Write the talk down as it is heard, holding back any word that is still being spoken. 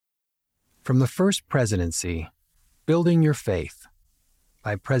From the First Presidency, Building Your Faith,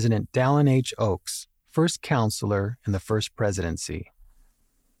 by President Dallin H. Oaks, First Counselor in the First Presidency.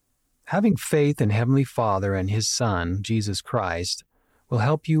 Having faith in Heavenly Father and His Son, Jesus Christ, will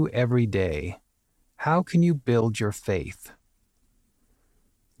help you every day. How can you build your faith?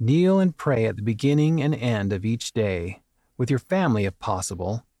 Kneel and pray at the beginning and end of each day, with your family if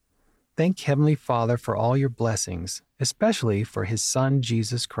possible. Thank Heavenly Father for all your blessings, especially for His Son,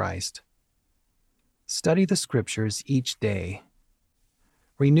 Jesus Christ. Study the Scriptures each day.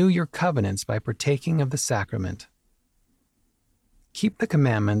 Renew your covenants by partaking of the sacrament. Keep the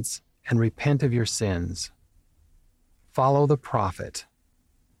commandments and repent of your sins. Follow the prophet.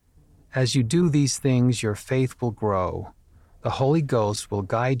 As you do these things, your faith will grow. The Holy Ghost will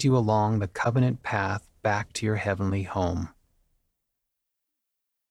guide you along the covenant path back to your heavenly home.